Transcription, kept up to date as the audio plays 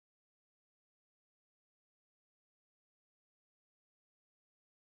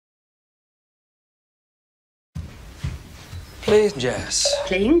Play jazz.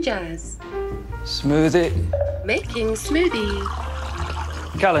 Playing jazz. Smoothie. Making smoothie.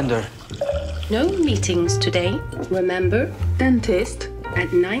 Calendar. No meetings today. Remember, dentist at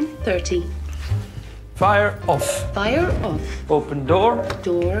 9:30. Fire off. Fire off. Open door.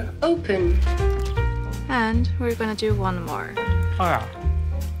 Door open. And we're gonna do one more. Oh yeah.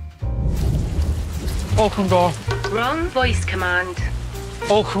 Open door. Wrong voice command.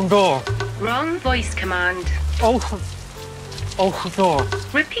 Open door. Wrong voice command. Open. Open door.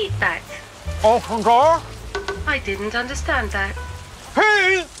 Repeat that. Open door. I didn't understand that.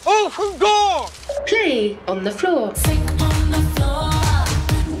 Hey! Open door! Play on the floor.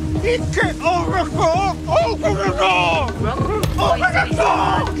 Get over the floor! Open the door! Wrong voice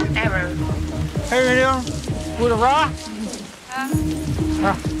command. Error. Hey, William. Good rock?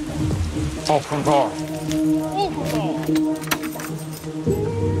 Open door. Open door.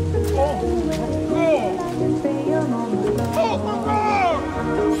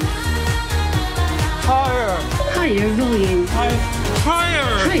 Higher. Higher volume. Higher. Higher.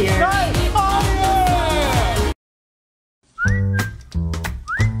 Higher.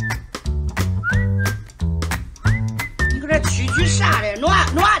 你搁这蛐蛐啥嘞？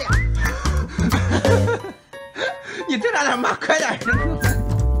暖暖的。你这俩妈快点！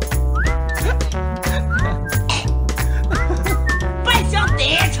别想得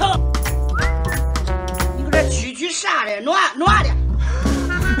逞！你搁这蛐蛐啥嘞？暖暖的。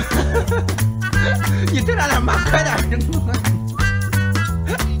你这俩妈快点！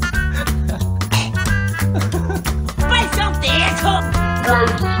别想得逞！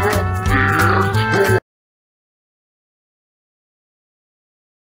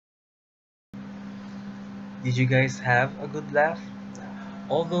 Did you guys have a good laugh?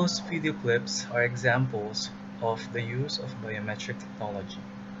 All those video clips are examples of the use of biometric technology.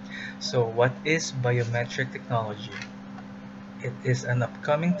 So what is biometric technology? It is an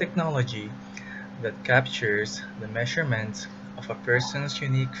upcoming technology that captures the measurement of a person's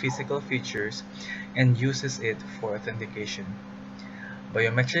unique physical features and uses it for authentication.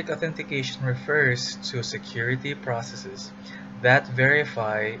 Biometric authentication refers to security processes that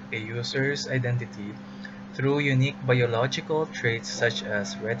verify a user's identity through unique biological traits such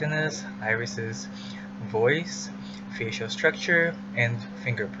as retinas, irises, voice, facial structure, and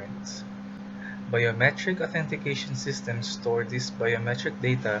fingerprints. Biometric authentication systems store this biometric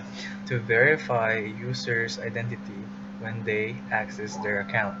data to verify a user's identity when they access their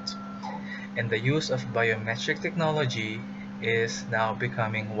account. And the use of biometric technology is now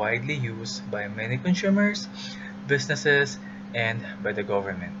becoming widely used by many consumers, businesses, and by the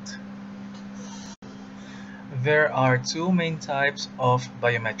government. There are two main types of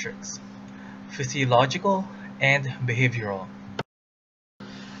biometrics: physiological and behavioral.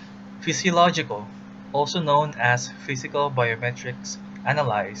 Physiological, also known as physical biometrics,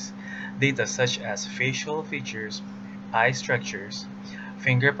 analyze data such as facial features, eye structures,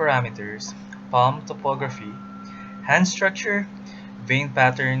 finger parameters, palm topography, hand structure, vein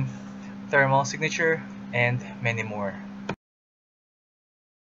pattern, thermal signature, and many more.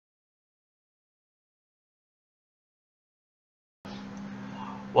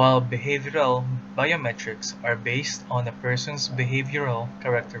 While behavioral biometrics are based on a person's behavioral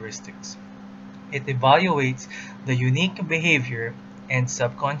characteristics. It evaluates the unique behavior and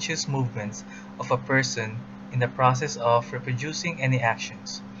subconscious movements of a person in the process of reproducing any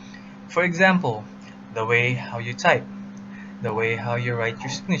actions. For example, the way how you type, the way how you write your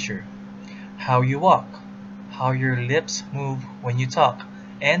signature, how you walk, how your lips move when you talk,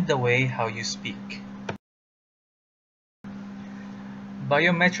 and the way how you speak.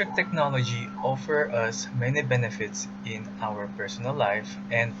 Biometric technology offers us many benefits in our personal life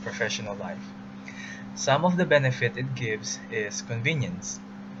and professional life. Some of the benefit it gives is convenience.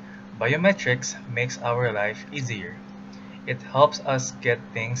 Biometrics makes our life easier. It helps us get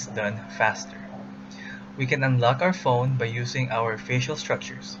things done faster. We can unlock our phone by using our facial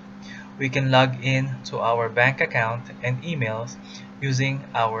structures. We can log in to our bank account and emails using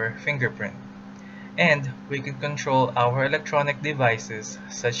our fingerprint. And we can control our electronic devices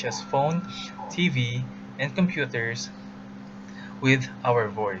such as phone, TV, and computers with our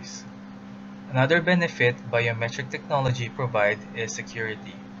voice. Another benefit biometric technology provides is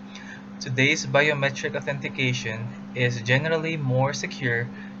security. Today's biometric authentication is generally more secure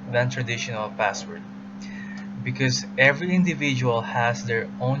than traditional password because every individual has their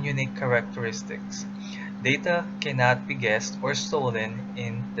own unique characteristics. Data cannot be guessed or stolen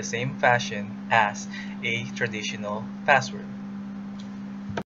in the same fashion as a traditional password.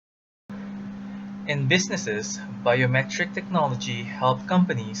 In businesses, biometric technology helps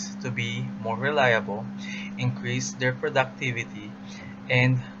companies to be more reliable, increase their productivity,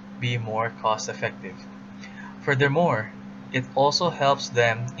 and be more cost effective. Furthermore, it also helps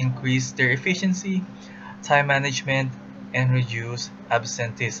them increase their efficiency, time management, and reduce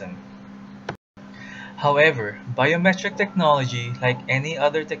absenteeism. However, biometric technology, like any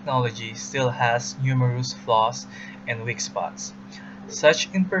other technology, still has numerous flaws and weak spots. Such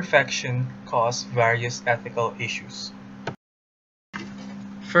imperfection cause various ethical issues.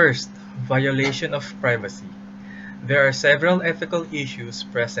 First, violation of privacy. There are several ethical issues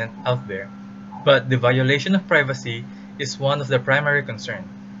present out there, but the violation of privacy is one of the primary concerns.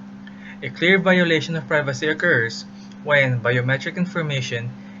 A clear violation of privacy occurs when biometric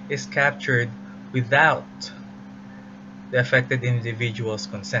information is captured without the affected individual's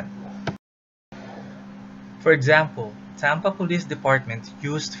consent. For example, Tampa Police Department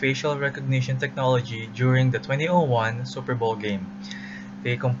used facial recognition technology during the 2001 Super Bowl game.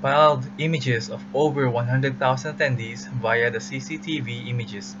 They compiled images of over 100,000 attendees via the CCTV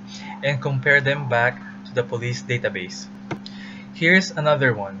images and compared them back to the police database. Here's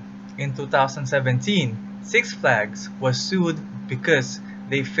another one. In 2017, Six Flags was sued because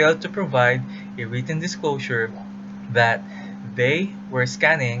they failed to provide a written disclosure that they were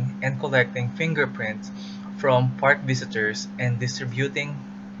scanning and collecting fingerprints from park visitors and distributing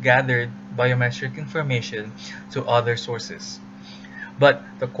gathered biometric information to other sources. But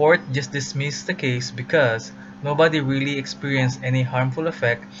the court just dismissed the case because nobody really experienced any harmful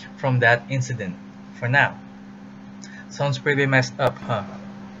effect from that incident, for now. Sounds pretty messed up, huh?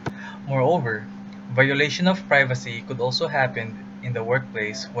 Moreover, violation of privacy could also happen in the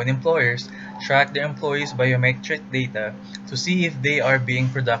workplace when employers track their employees' biometric data to see if they are being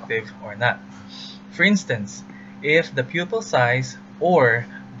productive or not. For instance, if the pupil size or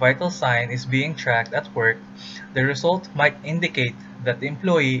vital sign is being tracked at work, the result might indicate that the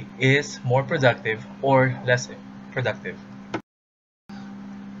employee is more productive or less productive.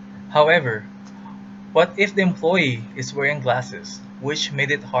 However, what if the employee is wearing glasses, which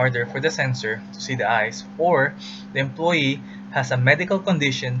made it harder for the sensor to see the eyes, or the employee has a medical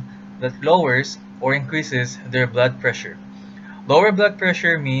condition that lowers or increases their blood pressure? Lower blood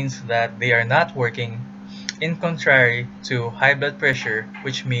pressure means that they are not working, in contrary to high blood pressure,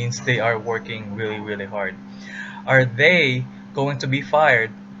 which means they are working really hard. Are they going to be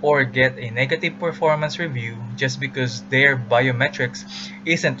fired or get a negative performance review just because their biometrics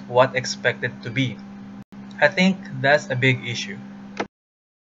isn't what expected to be? I think that's a big issue.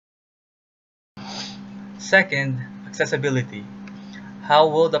 Second, accessibility. How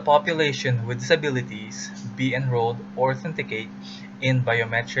will the population with disabilities be enrolled or authenticate in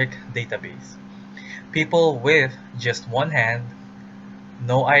biometric database? People with just one hand,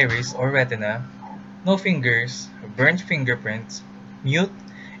 no iris or retina, no fingers, burnt fingerprints, mute,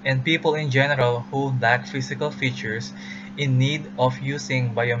 and people in general who lack physical features in need of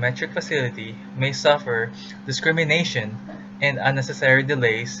using biometric facility may suffer discrimination and unnecessary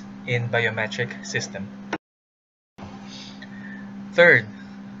delays in biometric system. Third,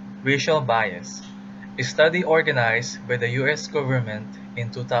 racial bias. A study organized by the US government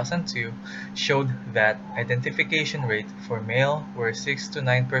in 2002 showed that identification rate for male were 6 to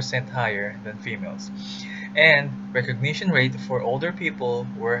 9% higher than females, and recognition rate for older people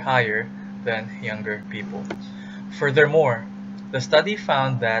were higher than younger people. Furthermore, the study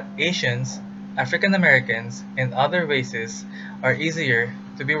found that Asians, African Americans, and other races are easier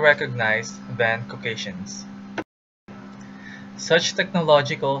to be recognized than Caucasians. Such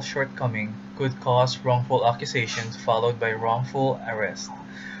technological shortcoming could cause wrongful accusations followed by wrongful arrest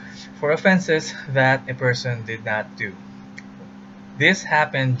for offenses that a person did not do. This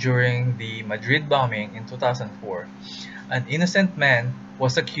happened during the Madrid bombing in 2004. An innocent man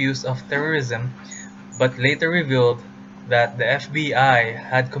was accused of terrorism but later revealed that the FBI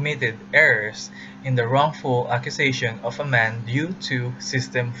had committed errors in the wrongful accusation of a man due to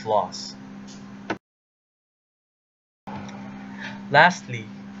system flaws. Lastly,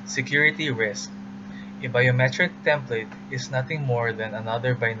 security risk. A biometric template is nothing more than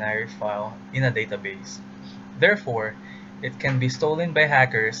another binary file in a database. Therefore, it can be stolen by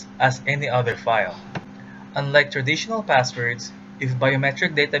hackers as any other file. Unlike traditional passwords, if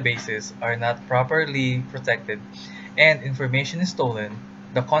biometric databases are not properly protected and information is stolen,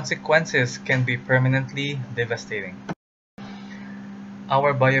 the consequences can be permanently devastating.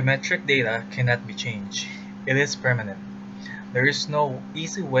 Our biometric data cannot be changed. It is permanent. There is no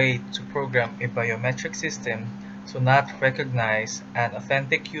easy way to program a biometric system to not recognize an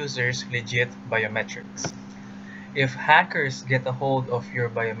authentic user's legit biometrics. If hackers get a hold of your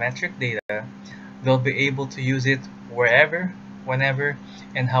biometric data, they'll be able to use it wherever, whenever,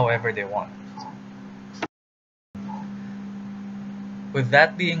 and however they want. With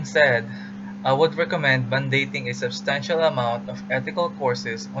that being said, I would recommend mandating a substantial amount of ethical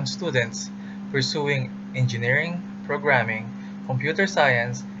courses on students pursuing engineering, programming, computer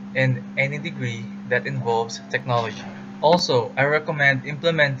science, and any degree that involves technology. Also, I recommend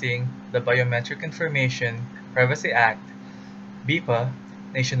implementing the Biometric Information Privacy Act (BIPA)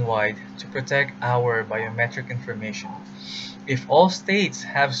 nationwide to protect our biometric information. If all states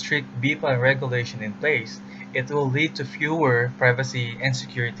have strict BIPA regulation in place, it will lead to fewer privacy and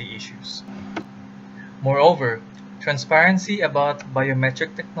security issues. Moreover, transparency about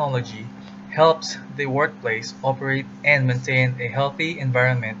biometric technology helps the workplace operate and maintain a healthy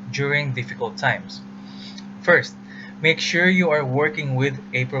environment during difficult times. First, make sure you are working with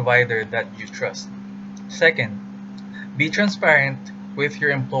a provider that you trust. Second, be transparent with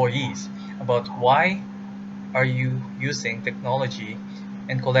your employees about why are you using technology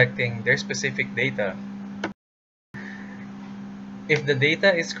and collecting their specific data. If the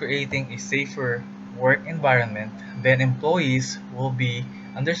data is creating a safer work environment, then employees will be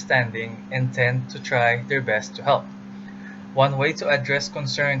understanding and tend to try their best to help. One way to address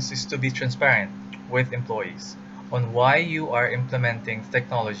concerns is to be transparent with employees on why you are implementing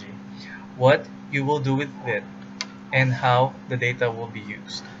technology, what you will do with it, and how the data will be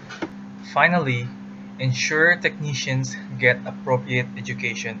used. Finally, ensure technicians get appropriate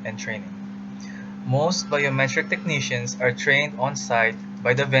education and training. Most biometric technicians are trained on-site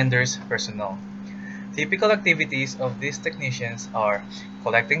by the vendor's personnel. Typical activities of these technicians are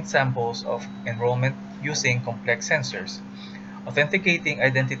collecting samples of enrollment using complex sensors, authenticating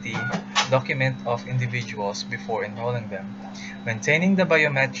identity document of individuals before enrolling them, maintaining the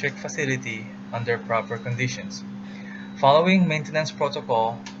biometric facility under proper conditions, following maintenance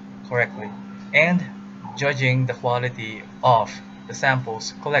protocol correctly, and judging the quality of the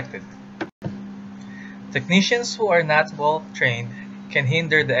samples collected. Technicians who are not well trained can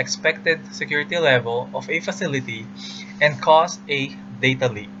hinder the expected security level of a facility and cause a data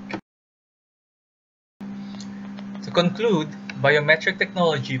leak. To conclude, biometric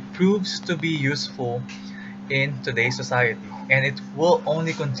technology proves to be useful in today's society, and it will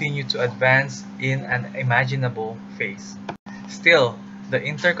only continue to advance in an imaginable phase. Still, the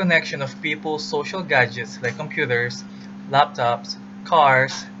interconnection of people's social gadgets like computers, laptops,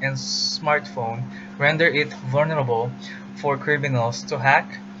 cars, and smartphones render it vulnerable for criminals to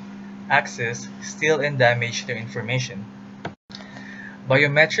hack, access, steal, and damage their information.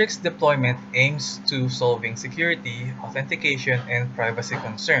 Biometrics deployment aims to solving security, authentication, and privacy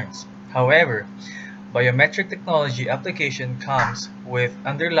concerns. However, biometric technology application comes with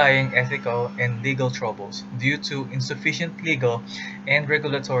underlying ethical and legal troubles due to insufficient legal and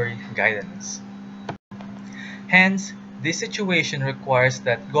regulatory guidance. Hence, this situation requires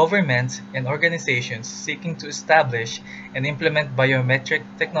that governments and organizations seeking to establish and implement biometric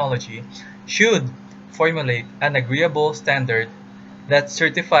technology should formulate an agreeable standard that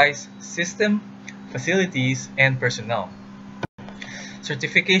certifies system, facilities, and personnel.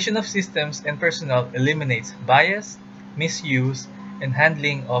 Certification of systems and personnel eliminates bias, misuse, and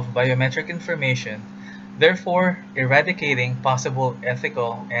handling of biometric information, therefore eradicating possible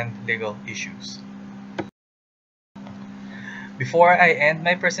ethical and legal issues. Before I end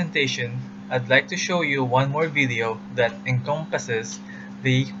my presentation, I'd like to show you one more video that encompasses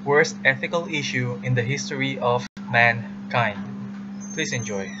the worst ethical issue in the history of mankind. Please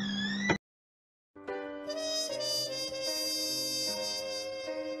enjoy.